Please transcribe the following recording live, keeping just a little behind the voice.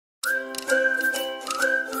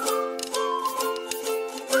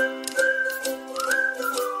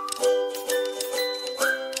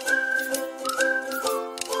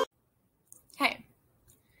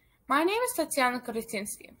Tatiana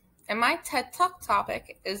Korotisnky, and my TED Talk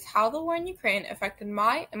topic is how the war in Ukraine affected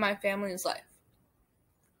my and my family's life.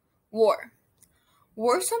 War.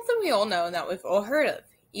 War is something we all know and that we've all heard of,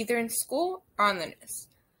 either in school or on the news.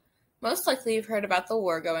 Most likely you've heard about the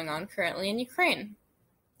war going on currently in Ukraine.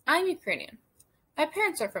 I'm Ukrainian. My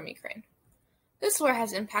parents are from Ukraine. This war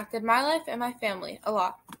has impacted my life and my family a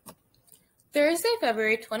lot. Thursday,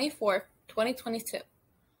 February 24, 2022.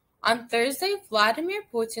 On Thursday, Vladimir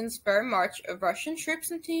Putin's firm march of Russian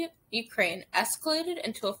troops into Ukraine escalated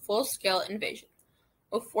into a full-scale invasion,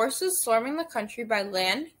 with forces storming the country by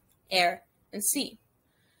land, air, and sea.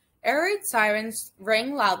 Air raid sirens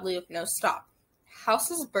rang loudly with no stop.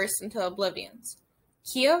 Houses burst into oblivion.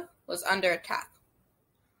 Kiev was under attack.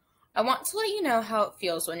 I want to let you know how it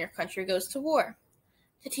feels when your country goes to war,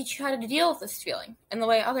 to teach you how to deal with this feeling and the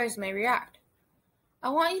way others may react. I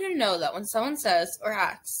want you to know that when someone says or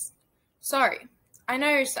asks, "Sorry, I know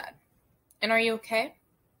you're sad, and are you okay?"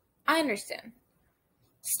 I understand.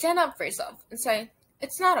 Stand up for yourself and say,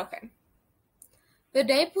 "It's not okay." The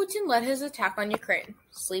day Putin led his attack on Ukraine,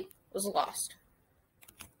 sleep was lost.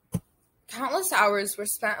 Countless hours were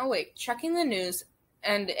spent awake checking the news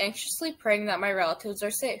and anxiously praying that my relatives are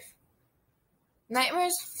safe.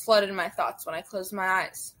 Nightmares flooded my thoughts when I closed my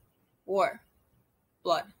eyes. War.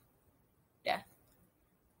 Blood. Death.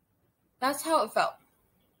 That's how it felt.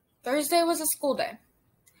 Thursday was a school day.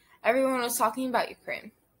 Everyone was talking about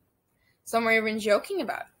Ukraine. Some were even joking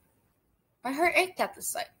about it. My heart ached at the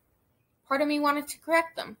sight. Part of me wanted to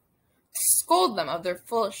correct them, to scold them of their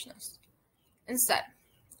foolishness. Instead,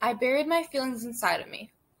 I buried my feelings inside of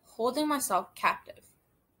me, holding myself captive.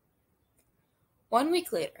 1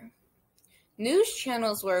 week later, news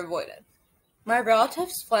channels were avoided. My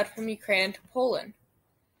relatives fled from Ukraine to Poland.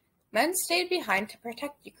 Men stayed behind to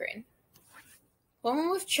protect Ukraine.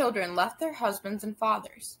 Women with children left their husbands and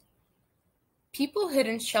fathers. People hid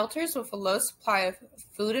in shelters with a low supply of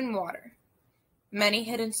food and water. Many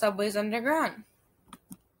hid in subways underground.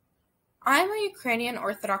 I am a Ukrainian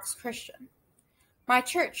Orthodox Christian. My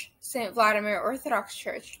church, St. Vladimir Orthodox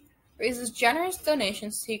Church, raises generous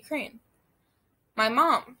donations to Ukraine. My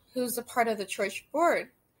mom, who is a part of the church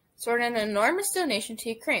board, stored an enormous donation to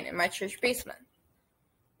Ukraine in my church basement.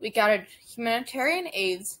 We gathered humanitarian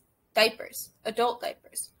aids, diapers, adult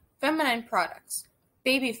diapers, feminine products,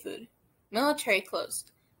 baby food, military clothes,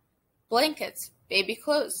 blankets, baby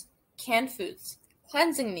clothes, canned foods,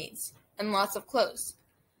 cleansing needs, and lots of clothes.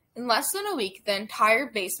 In less than a week, the entire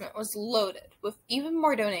basement was loaded, with even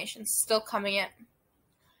more donations still coming in.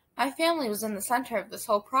 My family was in the center of this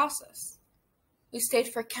whole process. We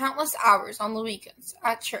stayed for countless hours on the weekends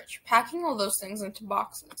at church, packing all those things into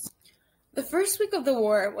boxes. The first week of the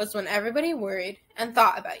war was when everybody worried and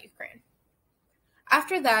thought about Ukraine.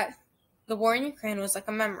 After that, the war in Ukraine was like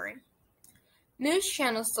a memory. News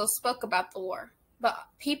channels still spoke about the war, but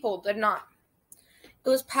people did not. It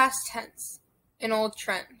was past tense, an old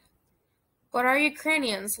trend. But our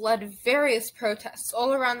Ukrainians led various protests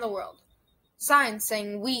all around the world. Signs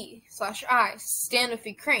saying "We/I stand with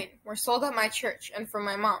Ukraine" were sold at my church and for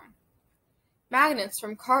my mom. Magnets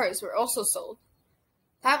from cars were also sold.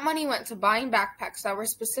 That money went to buying backpacks that were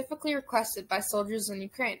specifically requested by soldiers in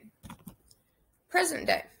Ukraine. Present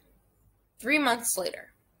day. 3 months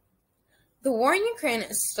later. The war in Ukraine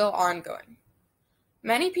is still ongoing.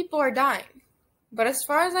 Many people are dying, but as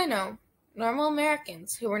far as I know, normal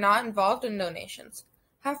Americans who were not involved in donations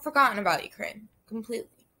have forgotten about Ukraine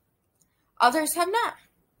completely. Others have not.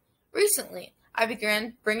 Recently, I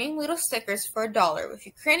began bringing little stickers for $1 with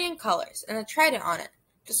Ukrainian colors and a trident on it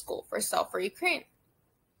to school for Sell for Ukraine.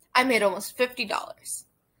 I made almost $50.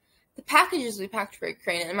 The packages we packed for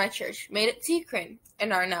Ukraine in my church made it to Ukraine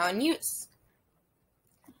and are now in use.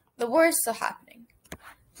 The war is still happening.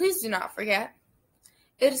 Please do not forget.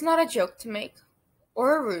 It is not a joke to make,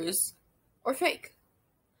 or a ruse, or fake.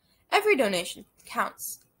 Every donation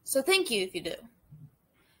counts, so thank you if you do.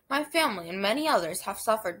 My family and many others have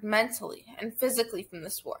suffered mentally and physically from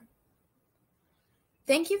this war.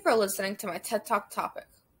 Thank you for listening to my TED Talk topic.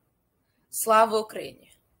 Slava Ukraini!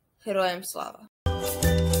 Героям слава!